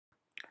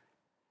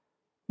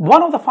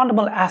One of the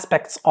fundamental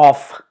aspects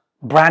of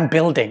brand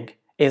building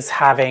is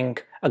having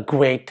a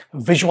great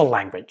visual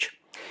language.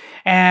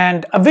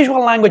 And a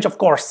visual language, of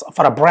course,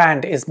 for a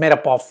brand is made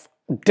up of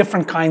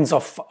different kinds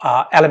of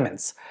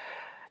elements.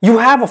 You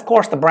have, of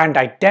course, the brand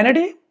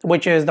identity,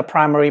 which is the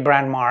primary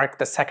brand mark,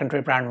 the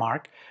secondary brand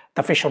mark,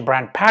 the official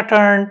brand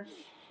pattern.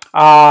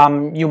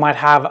 You might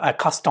have a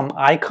custom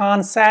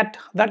icon set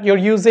that you're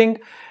using.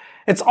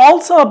 It's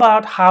also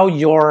about how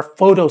your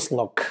photos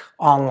look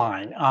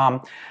online,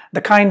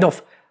 the kind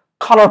of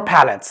color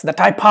palettes, the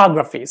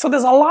typography. So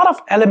there's a lot of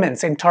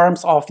elements in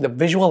terms of the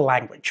visual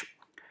language.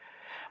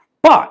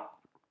 But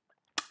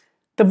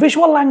the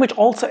visual language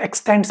also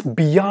extends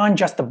beyond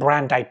just the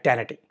brand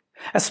identity,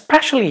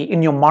 especially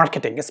in your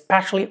marketing,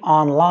 especially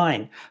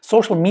online,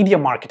 social media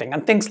marketing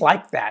and things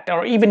like that,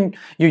 or even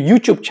your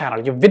YouTube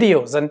channel, your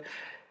videos. And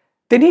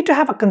they need to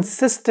have a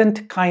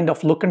consistent kind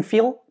of look and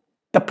feel.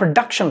 The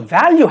production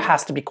value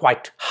has to be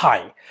quite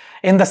high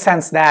in the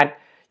sense that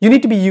you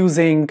need to be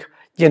using,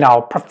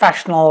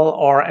 professional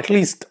or at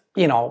least,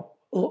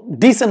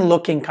 decent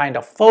looking kind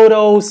of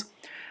photos,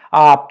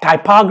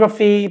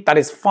 typography, that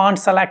is font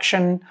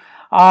selection,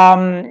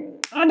 and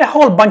a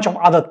whole bunch of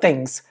other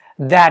things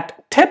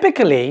that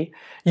typically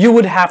you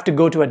would have to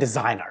go to a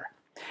designer.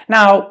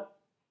 Now,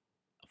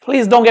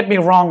 please don't get me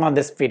wrong on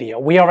this video.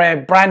 We are a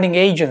branding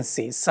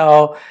agency,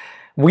 so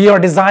we are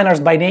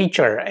designers by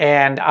nature,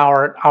 and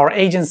our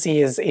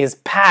agency is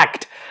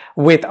packed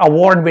with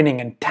award-winning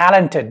and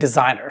talented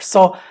designers.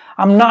 So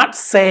I'm not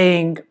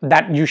saying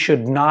that you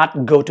should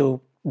not go to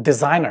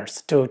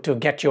designers to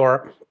get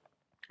your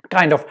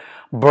kind of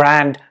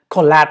brand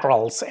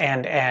collaterals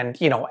and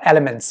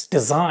elements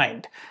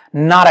designed.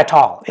 Not at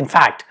all. In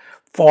fact,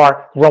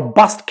 for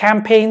robust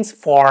campaigns,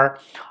 for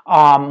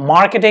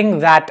marketing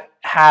that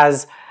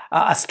has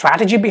a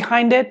strategy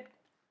behind it,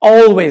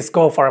 always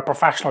go for a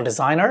professional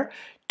designer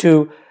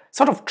to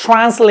sort of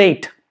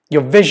translate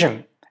your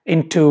vision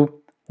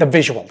into the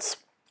visuals.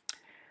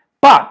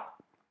 But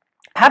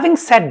having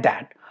said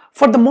that,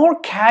 for the more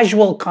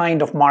casual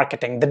kind of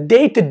marketing, the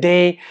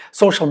day-to-day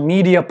social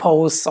media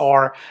posts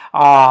or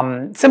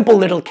simple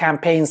little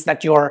campaigns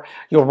that you're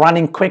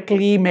running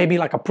quickly, maybe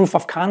like a proof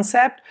of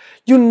concept,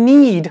 you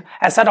need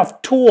a set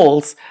of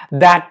tools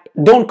that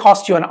don't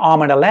cost you an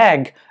arm and a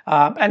leg,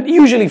 and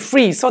usually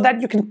free, so that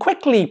you can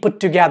quickly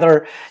put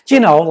together,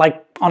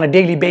 like on a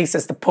daily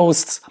basis, the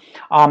posts,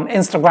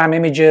 Instagram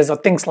images or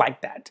things like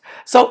that.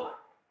 So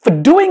for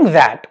doing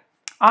that,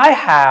 I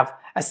have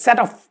a set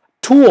of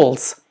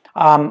tools,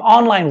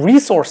 online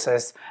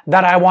resources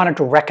that I wanted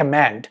to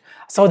recommend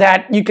so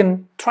that you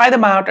can try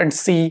them out and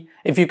see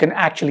if you can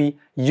actually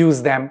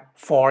use them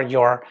for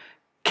your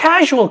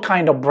casual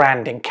kind of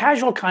branding,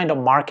 casual kind of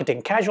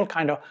marketing, casual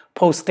kind of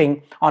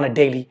posting on a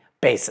daily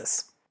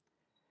basis.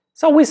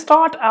 So we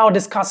start our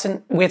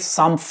discussion with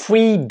some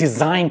free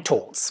design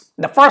tools.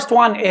 The first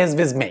one is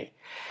Visme.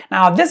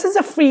 Now, this is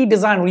a free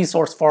design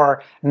resource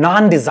for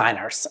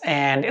non-designers,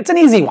 and it's an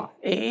easy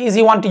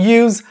one to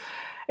use.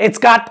 It's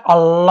got a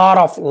lot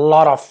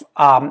of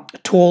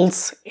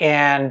tools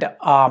and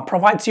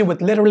provides you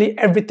with literally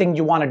everything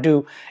you want to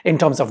do in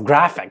terms of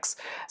graphics.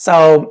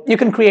 So you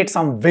can create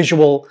some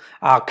visual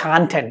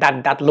content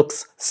that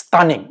looks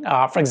stunning.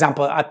 For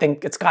example, I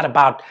think it's got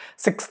about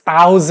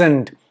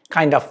 6,000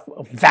 kind of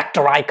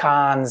vector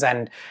icons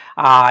and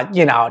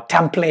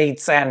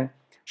templates and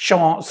so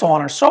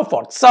on and so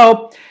forth.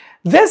 So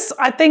this,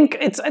 I think,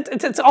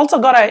 it's also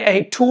got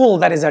a tool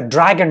that is a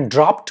drag and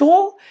drop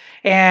tool,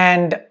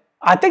 and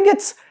I think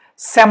it's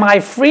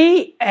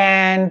semi-free,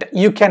 and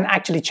you can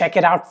actually check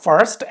it out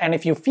first. And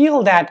if you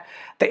feel that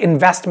the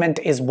investment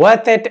is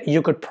worth it,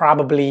 you could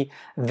probably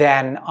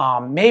then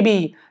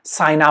maybe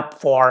sign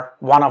up for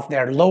one of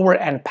their lower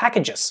end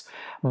packages.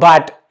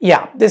 But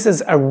yeah, this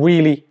is a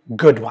really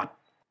good one.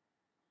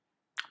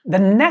 The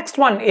next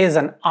one is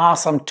an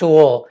awesome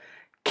tool,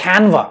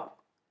 Canva.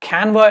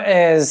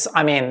 Canva is,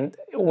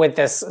 with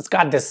this,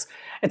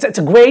 it's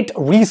a great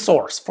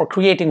resource for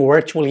creating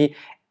virtually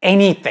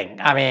anything.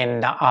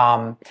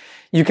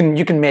 You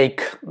can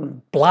make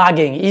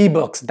blogging,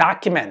 ebooks,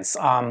 documents,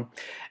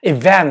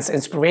 events,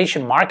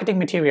 inspiration, marketing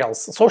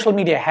materials, social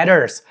media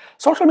headers,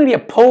 social media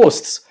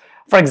posts.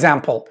 For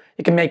example,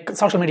 you can make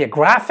social media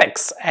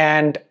graphics,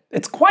 and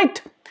it's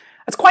quite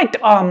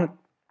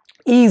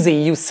easy.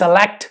 You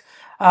select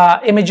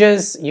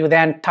images, you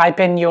then type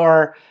in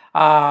your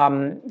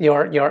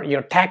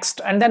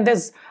text, and then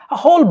there's a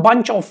whole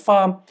bunch of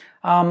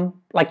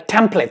like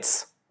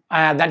templates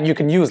that you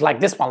can use,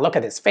 like this one. Look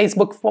at this,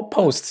 Facebook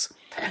posts,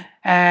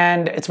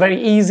 and it's very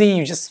easy.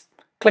 You just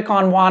click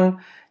on one,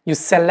 you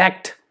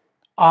select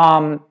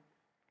the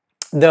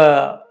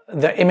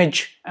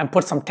image and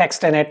put some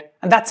text in it,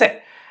 and that's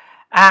it.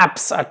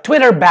 Apps,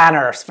 Twitter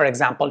banners, for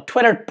example,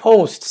 Twitter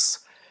posts,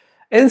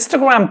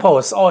 Instagram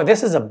posts. Oh,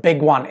 this is a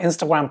big one,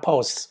 Instagram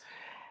posts,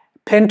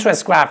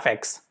 Pinterest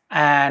graphics,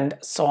 and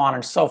so on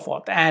and so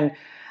forth. And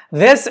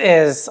this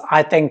is,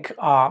 I think,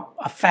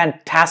 a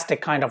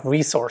fantastic kind of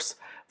resource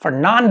for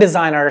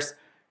non-designers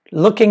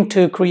looking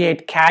to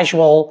create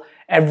casual,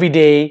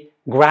 everyday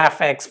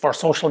graphics for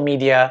social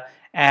media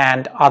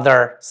and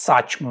other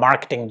such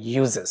marketing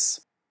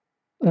uses.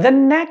 The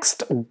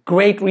next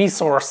great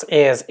resource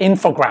is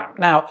Infogram.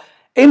 Now,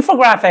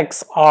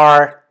 infographics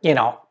are,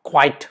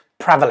 quite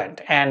prevalent,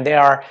 and they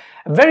are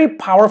a very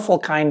powerful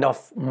kind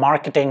of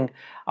marketing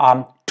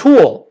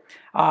tool,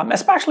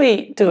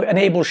 especially to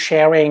enable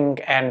sharing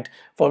and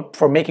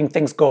for making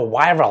things go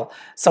viral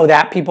so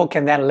that people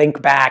can then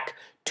link back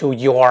to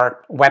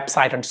your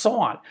website and so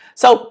on.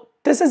 So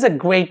this is a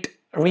great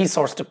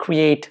resource to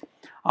create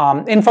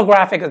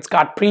infographic. It's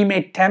got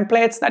pre-made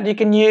templates that you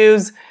can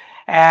use,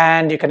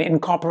 and you can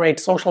incorporate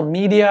social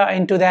media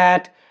into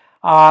that.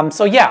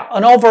 So yeah,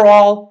 an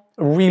overall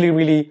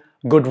really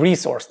good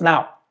resource.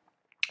 Now,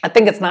 I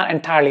think it's not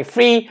entirely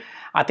free.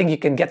 I think you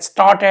can get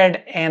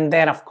started, and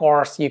then of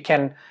course you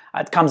can,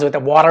 it comes with a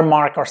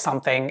watermark or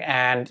something,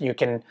 and you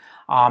can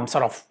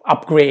sort of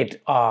upgrade,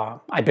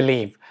 I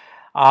believe.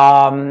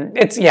 I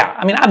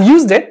mean, I've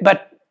used it,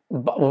 but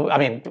I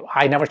mean,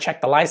 I never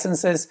checked the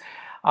licenses.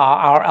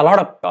 A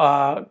lot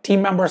of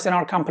team members in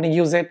our company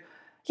use it.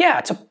 Yeah,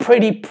 it's a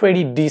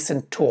pretty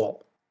decent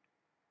tool.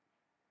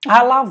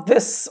 I love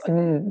this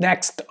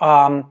next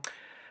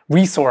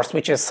resource,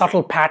 which is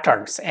Subtle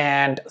Patterns,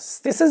 and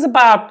this is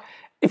about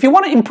if you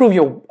want to improve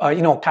your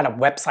kind of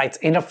website's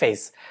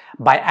interface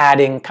by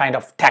adding kind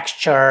of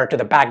texture to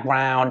the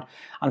background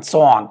and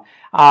so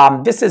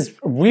on. This is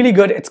really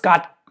good. It's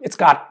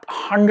got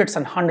hundreds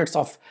and hundreds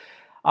of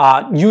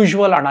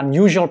usual and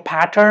unusual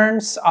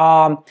patterns.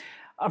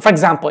 For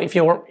example, if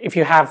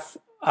you have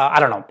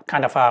I don't know,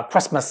 kind of a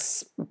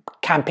Christmas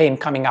campaign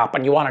coming up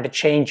and you wanted to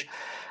change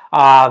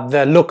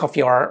the look of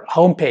your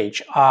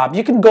homepage,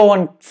 you can go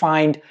and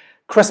find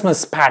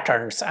Christmas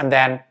patterns, and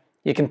then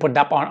you can put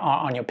that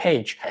on your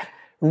page.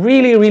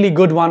 Really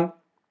good one.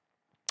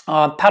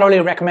 Thoroughly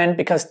recommend,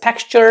 because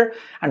texture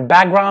and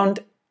background,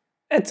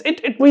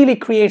 it really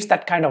creates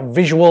that kind of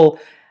visual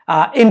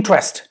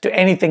interest to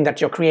anything that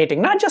you're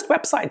creating. Not just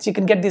websites, you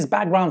can get these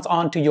backgrounds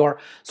onto your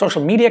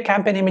social media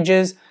campaign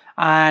images,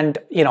 and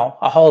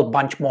a whole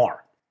bunch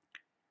more.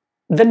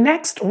 The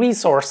next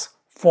resource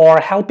for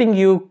helping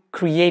you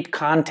create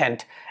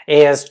content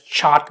is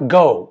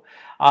ChartGo,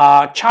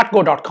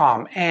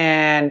 chartgo.com,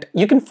 and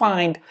you can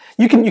find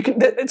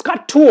it's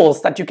got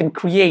tools that you can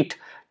create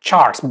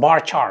charts, bar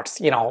charts,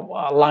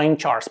 line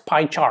charts,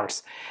 pie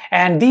charts,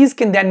 and these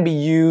can then be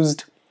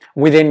used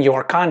within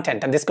your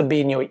content, and this could be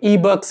in your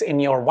ebooks, in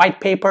your white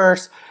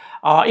papers,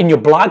 in your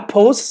blog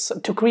posts,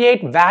 to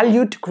create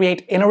value, to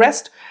create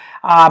interest,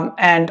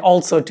 and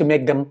also to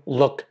make them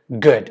look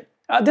good.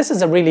 This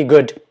is a really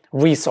good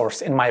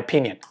resource in my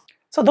opinion.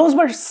 So those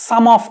were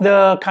some of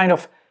the kind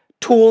of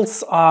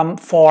tools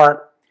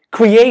for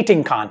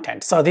creating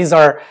content. So these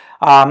are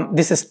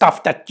this is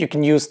stuff that you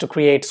can use to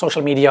create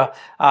social media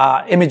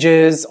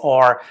images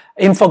or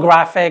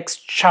infographics,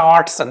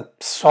 charts, and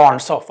so on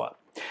and so forth.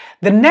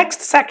 The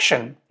next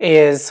section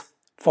is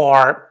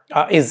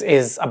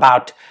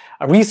about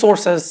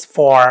resources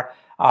for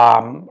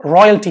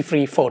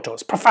royalty-free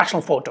photos,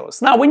 professional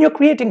photos. Now, when you're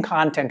creating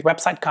content,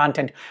 website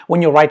content,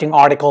 when you're writing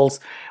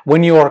articles,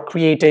 when you're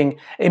creating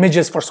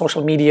images for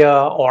social media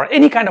or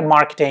any kind of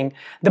marketing,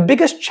 the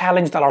biggest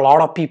challenge that a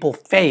lot of people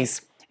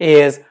face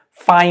is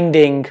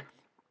finding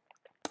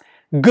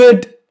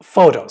good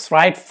photos,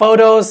 right?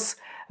 Photos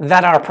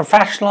that are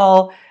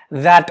professional,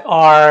 that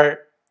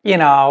are,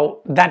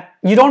 that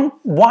you don't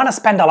want to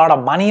spend a lot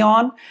of money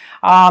on.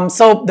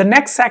 So the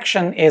next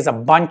section is a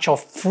bunch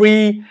of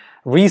free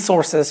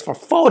resources for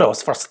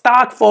photos, for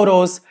stock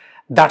photos,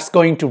 that's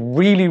going to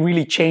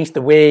really change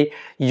the way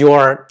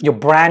your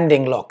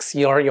branding looks,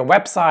 your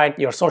website,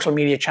 your social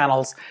media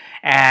channels,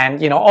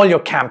 and all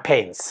your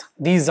campaigns.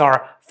 These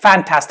are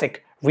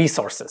fantastic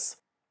resources.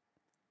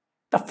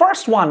 The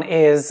first one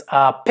is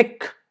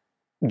Pick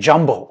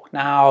Jumbo.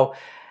 Now,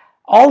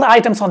 all the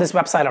items on this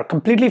website are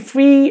completely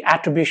free,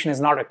 attribution is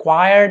not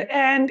required,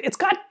 and it's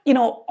got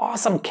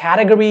awesome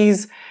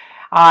categories.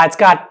 It's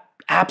got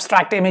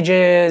abstract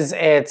images.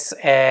 It's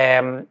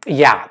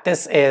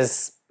this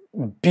is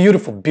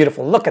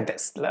beautiful. Look at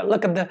this.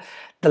 Look at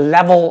the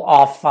level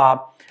of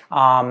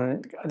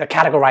the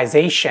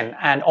categorization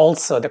and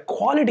also the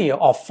quality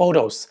of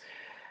photos.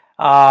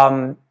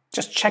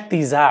 Just check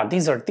these out.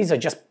 These are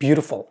just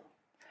beautiful.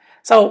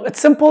 So it's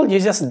simple. You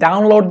just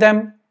download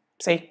them.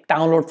 Say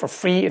download for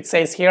free, it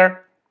says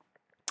here.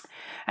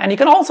 And you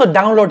can also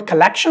download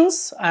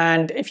collections.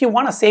 And if you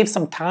want to save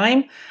some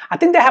time, I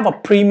think they have a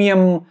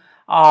premium,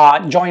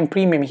 join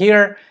premium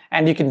here,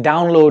 and you can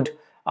download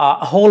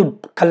a whole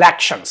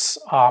collections.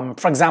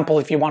 For example,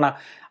 if you want to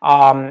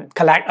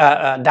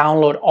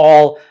download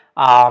all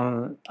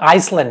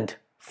Iceland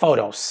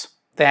photos,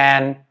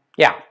 then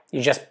yeah,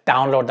 you just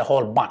download the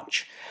whole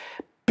bunch.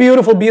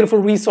 Beautiful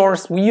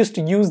resource. We used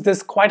to use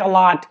this quite a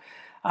lot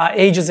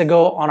ages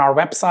ago on our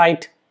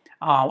website.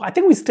 I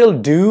think we still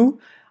do,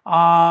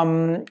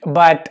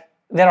 but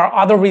there are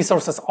other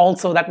resources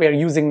also that we are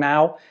using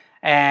now,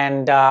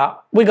 and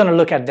we're going to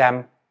look at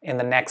them in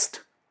the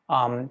next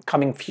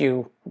coming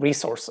few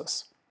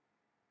resources.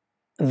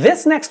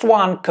 This next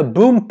one,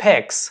 Kaboom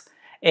Pics,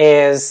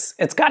 is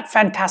it's got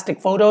fantastic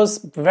photos,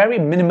 very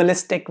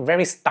minimalistic,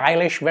 very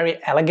stylish, very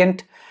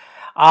elegant.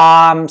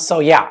 So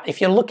yeah, if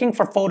you're looking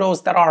for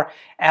photos that are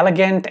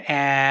elegant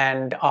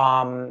and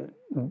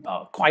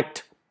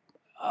quite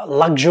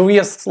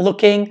luxurious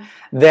looking,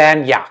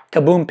 then yeah,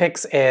 Kaboom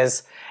Pics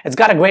it's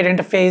got a great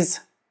interface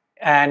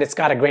and it's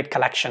got a great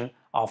collection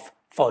of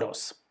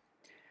photos.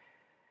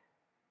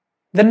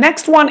 The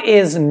next one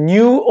is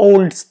new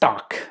old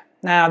stock.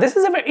 Now this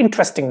is a very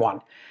interesting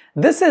one.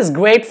 This is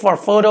great for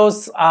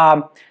photos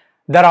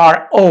that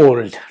are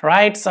old,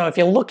 right? So if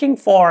you're looking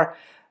for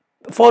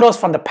photos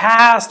from the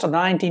past, or the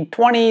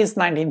 1920s,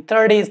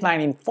 1930s,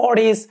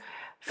 1940s,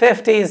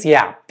 50s,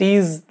 yeah,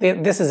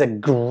 this is a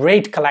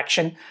great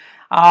collection.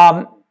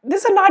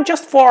 This is not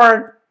just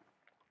for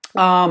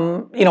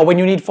when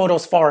you need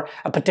photos for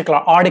a particular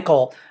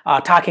article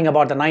talking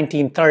about the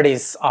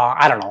 1930s,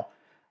 I don't know,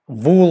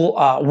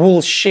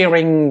 wool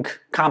shearing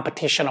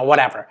competition or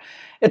whatever.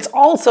 It's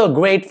also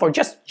great for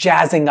just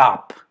jazzing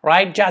up,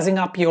 right? Jazzing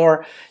up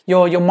your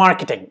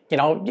marketing.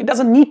 It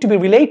doesn't need to be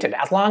related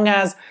as long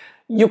as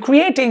you're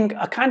creating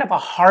a kind of a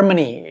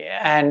harmony.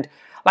 And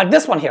like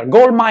this one here,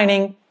 gold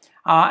mining,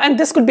 and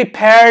this could be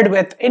paired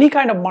with any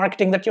kind of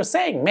marketing that you're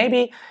saying.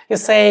 Maybe you're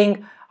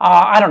saying,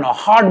 I don't know,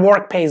 hard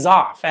work pays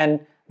off,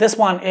 and this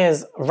one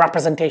is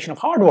representation of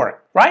hard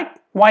work, right?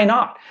 Why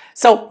not?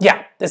 So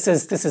yeah, this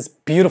is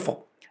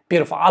beautiful,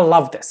 beautiful. I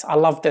love this. I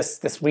love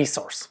this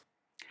resource.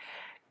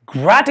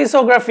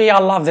 Gratisography, I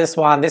love this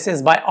one. This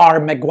is by R.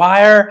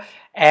 McGuire,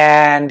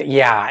 and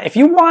yeah, if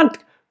you want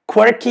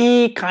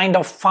quirky, kind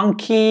of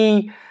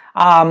funky,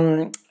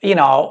 on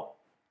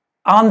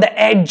the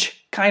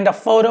edge kind of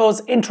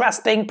photos,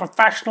 interesting,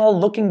 professional,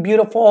 looking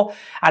beautiful,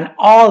 and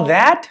all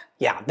that,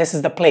 yeah, this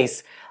is the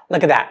place.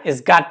 Look at that.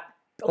 It's got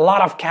a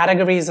lot of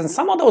categories, and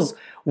some of those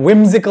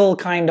whimsical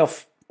kind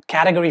of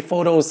category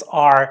photos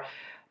are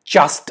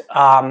just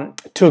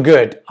too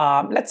good.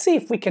 Let's see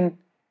if we can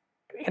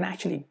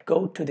actually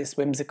go to this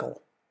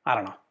whimsical. I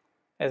don't know.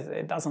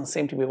 It doesn't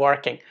seem to be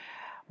working.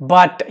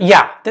 But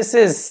yeah, this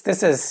is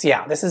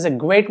a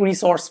great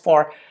resource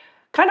for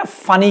kind of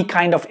funny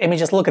kind of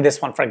images. Look at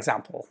this one, for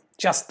example,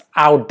 just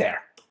out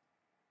there.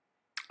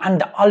 And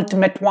the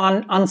ultimate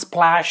one,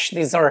 Unsplash.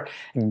 These are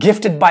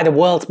gifted by the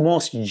world's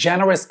most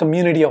generous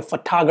community of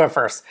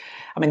photographers.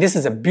 I mean, this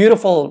is a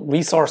beautiful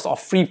resource of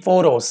free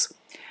photos.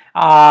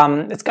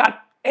 It's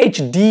got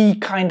HD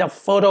kind of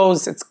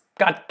photos. It's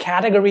got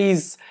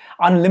categories,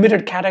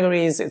 unlimited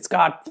categories. It's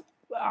got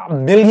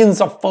millions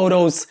of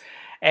photos.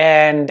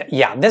 And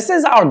yeah, this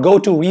is our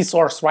go-to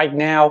resource right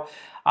now.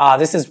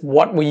 This is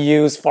what we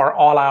use for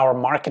all our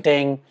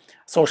marketing,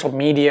 social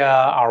media,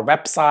 our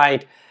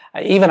website,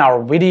 even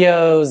our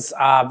videos.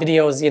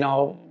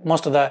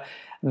 Most of the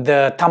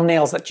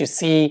thumbnails that you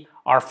see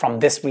are from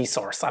this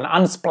resource. An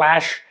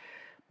Unsplash,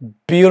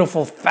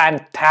 beautiful,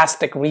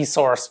 fantastic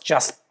resource,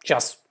 just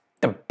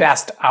the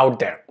best out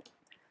there.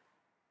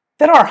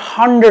 There are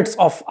hundreds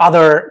of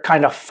other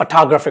kind of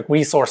photographic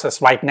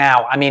resources right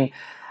now. I mean,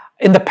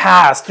 in the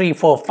past 3,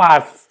 4,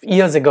 5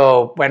 years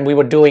ago, when we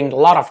were doing a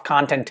lot of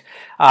content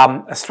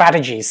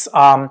strategies,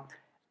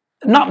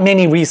 not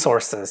many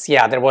resources.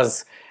 Yeah, there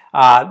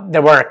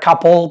were a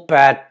couple,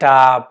 but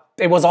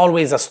it was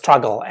always a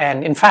struggle.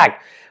 And in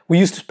fact, we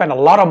used to spend a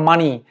lot of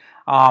money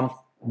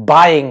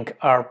buying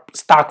our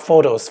stock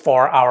photos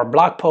for our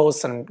blog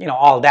posts and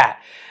all that.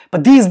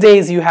 But these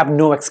days, you have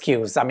no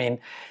excuse. I mean,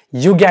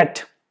 you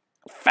get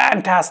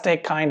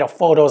fantastic kind of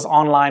photos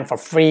online for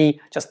free.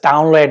 Just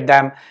download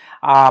them.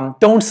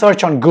 Don't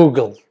search on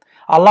Google.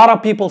 A lot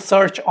of people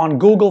search on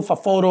Google for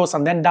photos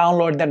and then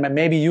download them and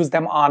maybe use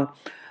them on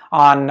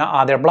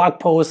their blog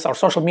posts or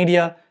social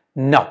media.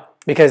 No,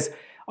 because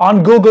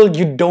on Google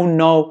you don't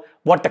know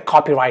what the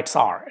copyrights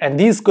are, and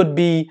these could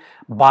be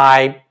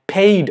by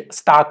paid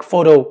stock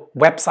photo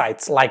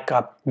websites like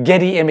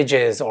Getty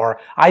Images or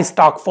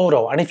iStock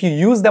Photo, and if you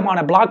use them on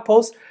a blog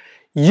post,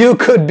 you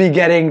could be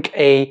getting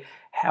a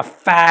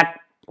fat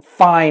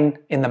fine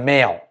in the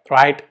mail,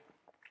 right?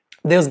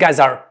 Those guys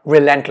are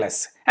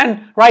relentless,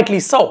 and rightly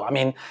so. I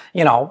mean,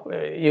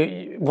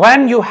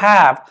 when you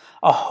have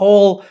a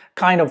whole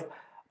kind of,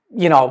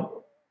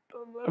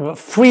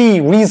 free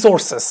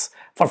resources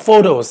for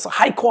photos,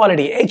 high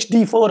quality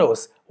HD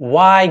photos,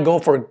 why go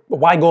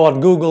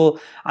on Google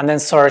and then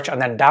search and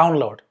then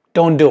download?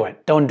 Don't do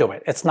it. Don't do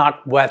it. It's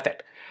not worth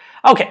it.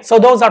 Okay, so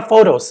those are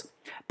photos.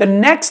 The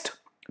next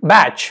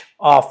batch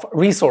of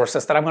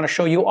resources that I'm going to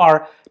show you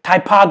are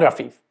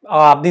typography.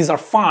 These are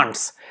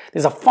fonts.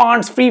 These are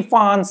fonts, free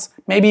fonts,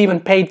 maybe even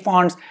paid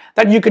fonts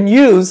that you can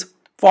use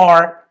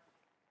for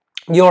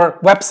your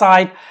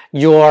website,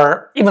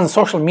 your even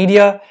social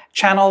media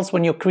channels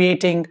when you're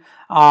creating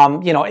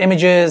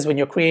images, when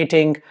you're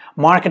creating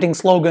marketing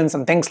slogans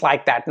and things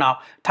like that. Now,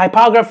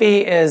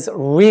 typography is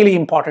really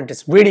important.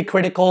 It's really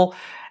critical.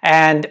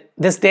 And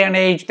this day and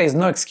age, there's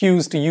no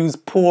excuse to use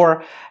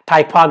poor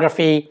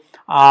typography.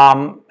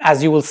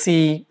 As you will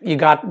see, you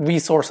got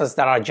resources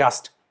that are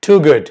just too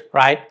good,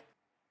 right?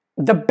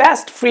 The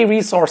best free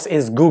resource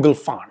is Google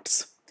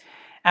Fonts.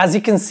 As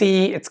you can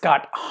see, it's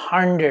got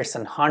hundreds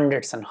and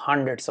hundreds and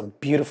hundreds of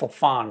beautiful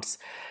fonts.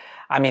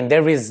 I mean,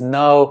 there is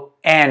no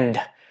end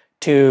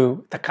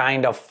to the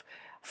kind of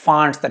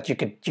fonts that you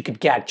could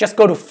get. Just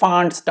go to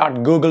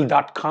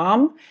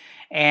fonts.google.com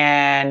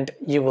and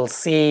you will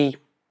see,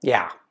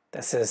 yeah,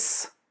 this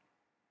is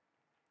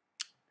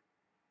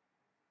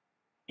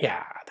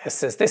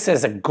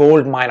a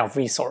gold mine of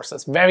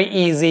resources. Very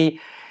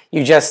easy.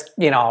 You just,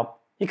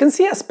 you can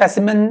see a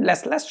specimen.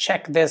 Let's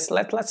check this.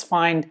 Let's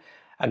find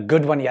a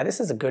good one. Yeah, this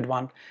is a good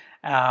one.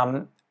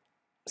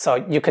 So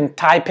you can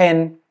type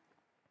in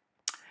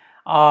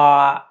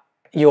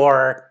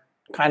your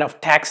kind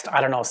of text, I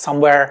don't know,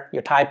 somewhere,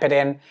 you type it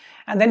in,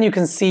 and then you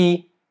can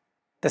see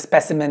the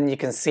specimen, you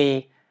can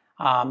see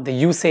the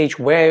usage,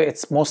 where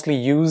it's mostly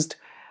used,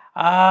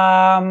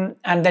 and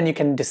then you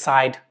can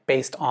decide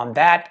based on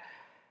that.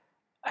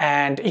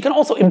 And you can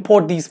also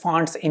import these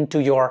fonts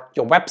into your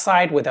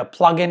website with a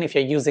plugin if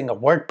you're using a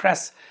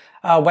WordPress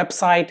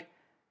website.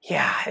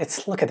 Yeah,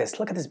 look at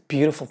this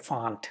beautiful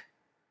font.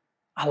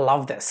 I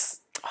love this.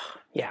 Oh,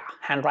 yeah,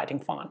 handwriting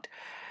font.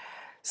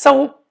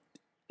 So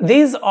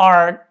this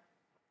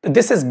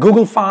is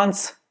Google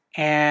Fonts,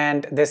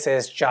 and this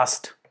is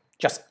just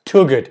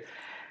too good.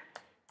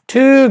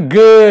 Too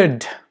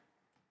good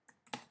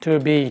to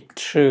be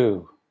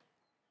true.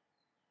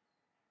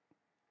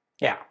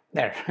 Yeah,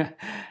 there.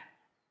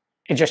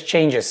 It just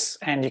changes,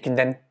 and you can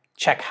then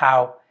check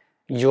how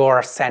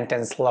your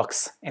sentence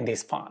looks in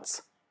these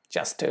fonts.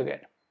 Just too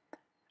good.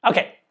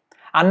 Okay,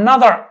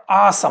 another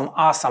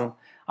awesome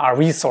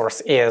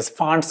resource is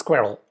Font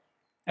Squirrel.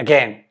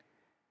 Again,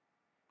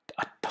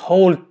 a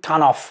whole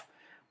ton of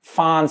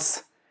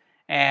fonts,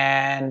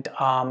 and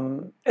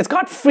it's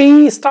got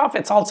free stuff.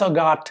 It's also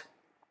got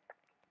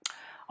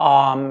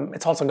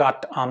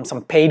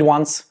some paid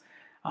ones,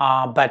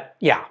 but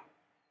yeah.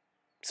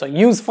 So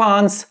use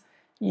fonts,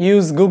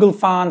 use Google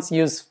Fonts,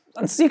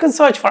 so you can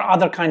search for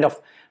other kind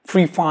of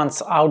free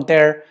fonts out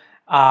there.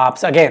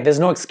 So again, there's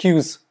no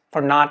excuse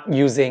for not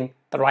using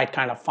the right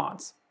kind of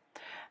fonts.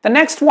 The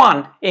next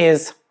one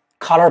is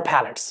color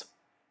palettes.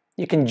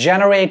 You can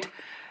generate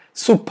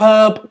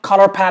superb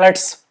color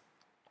palettes,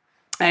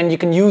 and you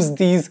can use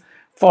these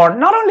for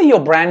not only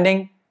your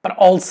branding, but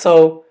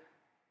also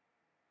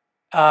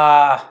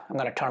I'm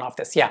going to turn off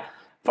this, yeah,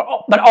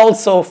 but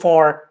also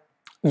for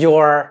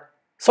your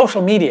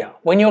social media.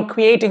 When you're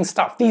creating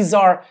stuff, these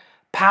are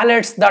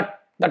palettes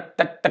that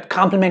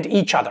complement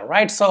each other,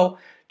 right? So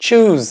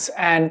choose,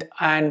 and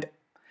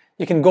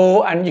you can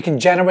go and you can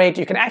generate,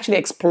 you can actually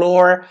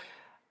explore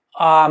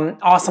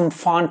awesome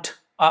font,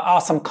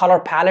 awesome color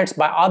palettes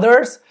by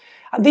others.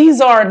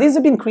 These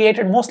have been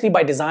created mostly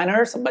by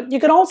designers, but you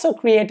can also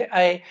create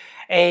a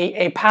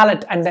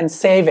palette and then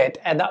save it,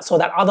 and so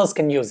that others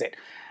can use it.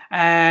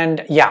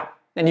 And yeah,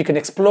 then you can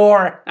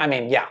explore. I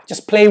mean, yeah,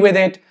 just play with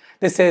it.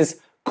 This is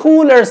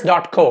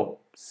coolors.co,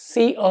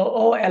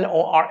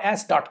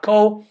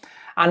 coolors.co.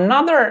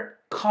 Another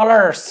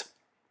color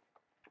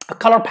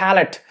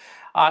palette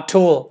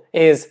tool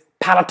is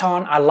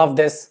Peloton. I love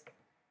this.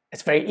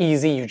 It's very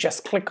easy. You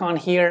just click on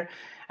here,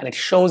 and it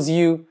shows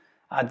you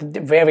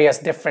the various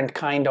different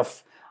kind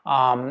of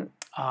the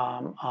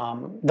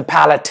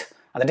palette,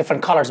 the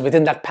different colors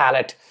within that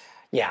palette.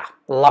 Yeah,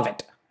 love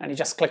it. And you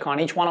just click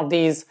on each one of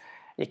these.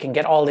 You can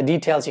get all the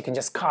details. You can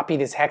just copy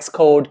this hex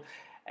code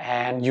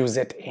and use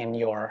it in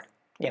your,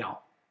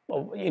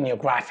 in your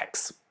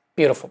graphics.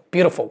 Beautiful,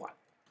 beautiful one.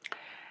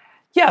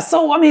 Yeah,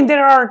 so I mean,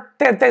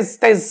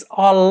 there's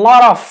a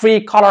lot of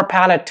free color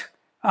palette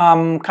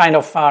kind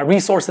of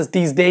resources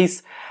these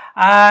days,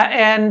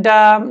 and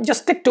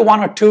just stick to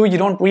one or two. You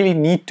don't really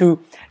need to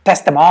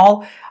test them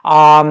all.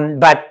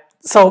 But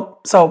so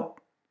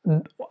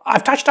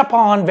I've touched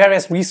upon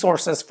various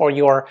resources for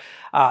your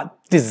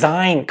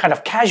design, kind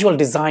of casual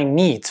design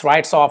needs,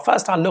 right? So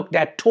first I looked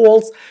at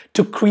tools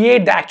to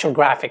create the actual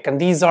graphic,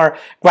 and these are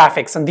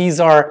graphics, and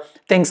these are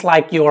things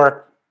like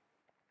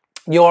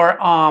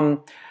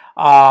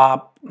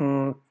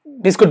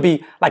this could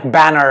be like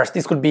banners,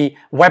 this could be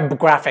web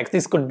graphics,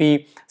 this could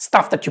be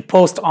stuff that you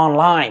post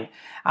online.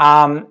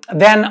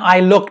 Then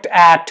I looked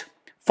at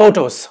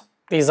photos.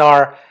 These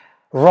are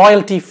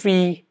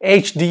royalty-free,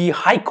 HD,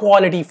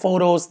 high-quality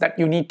photos that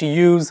you need to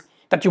use,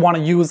 that you want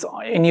to use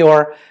in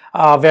your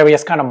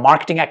various kind of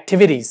marketing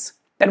activities.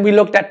 Then we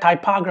looked at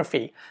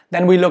typography.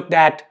 Then we looked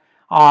at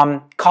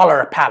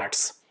color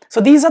palettes.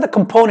 So these are the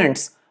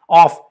components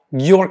of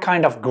your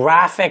kind of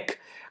graphic,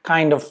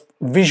 kind of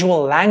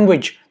visual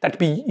language that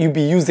you'll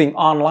be using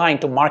online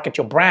to market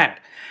your brand.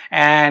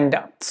 And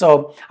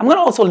so I'm going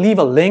to also leave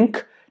a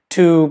link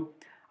to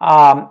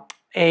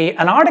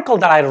an article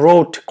that I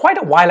wrote quite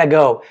a while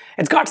ago.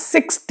 It's got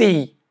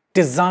 60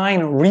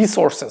 design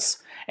resources,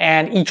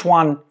 and each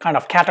one kind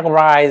of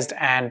categorized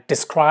and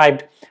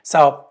described.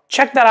 So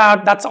check that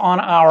out. That's on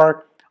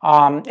our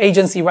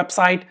agency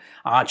website.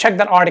 Check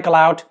that article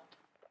out.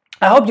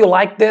 I hope you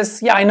like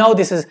this. Yeah, I know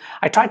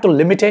I tried to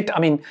limit it. I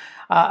mean,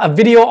 a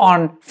video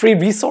on free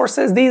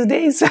resources these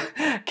days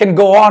can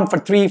go on for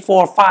 3,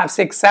 4, 5,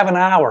 6, 7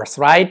 hours,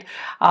 right?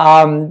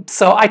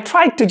 So I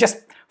tried to just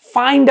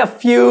find a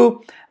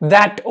few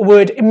that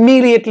would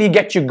immediately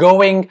get you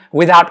going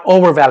without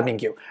overwhelming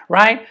you,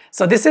 right?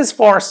 So this is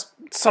for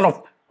sort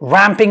of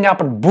ramping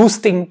up and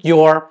boosting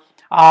your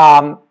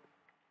brand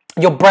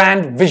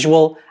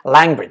visual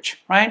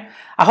language, right?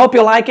 I hope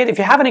you like it. If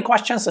you have any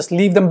questions, just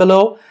leave them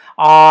below.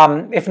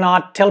 If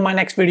not, till my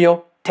next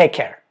video, take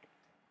care.